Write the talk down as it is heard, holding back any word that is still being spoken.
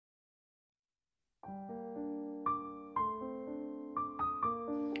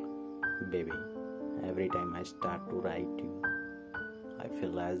Baby, every time I start to write you, I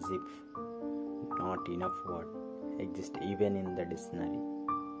feel as if not enough words exist even in the dictionary.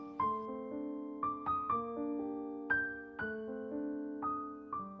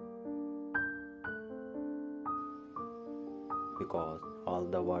 Because all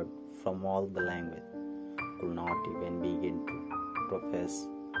the words from all the language could not even begin to profess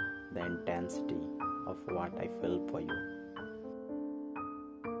the intensity of what I feel for you.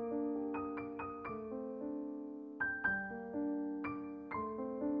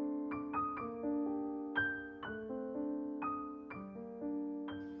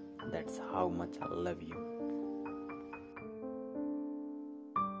 That's how much I love you.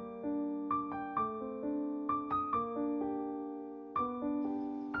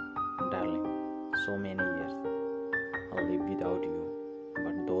 Darling, so many years I live without you,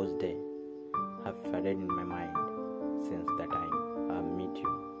 but those days have faded in my mind since the time I met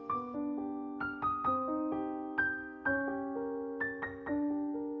you.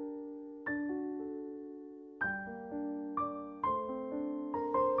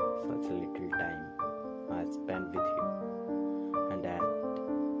 Such a little time I spent with you, and at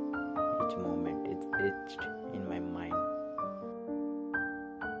each moment it's etched in my mind.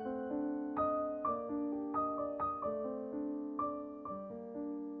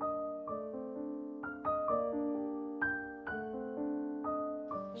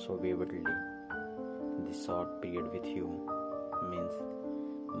 So vividly, this short period with you means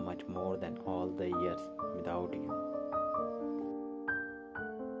much more than all the years without you.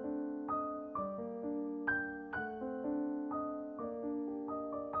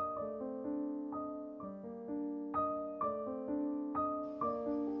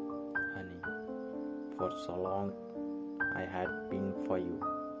 Honey, for so long I had been for you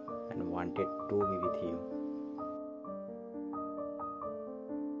and wanted to be with you.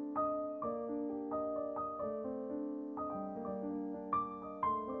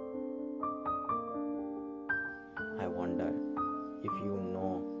 I wonder if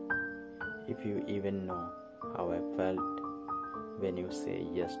you even know how I felt when you say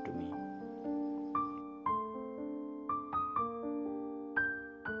yes to me.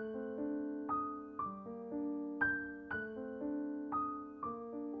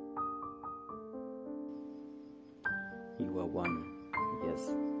 You are one,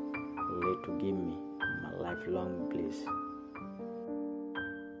 yes, ready to give me my lifelong bliss.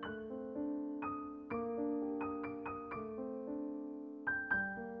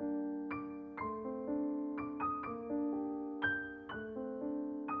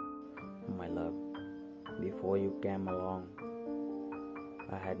 My love, before you came along,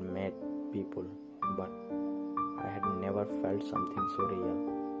 I had met people, but I had never felt something so real.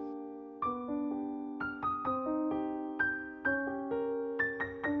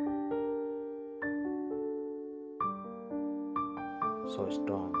 So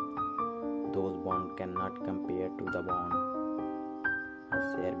strong, those bonds cannot compare to the bond I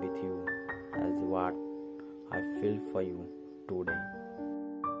share with you as what I feel for you today.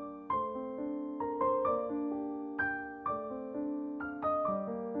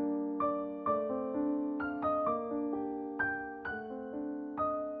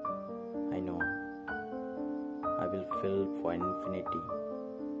 I know I will feel for infinity,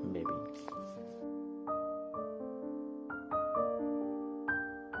 baby.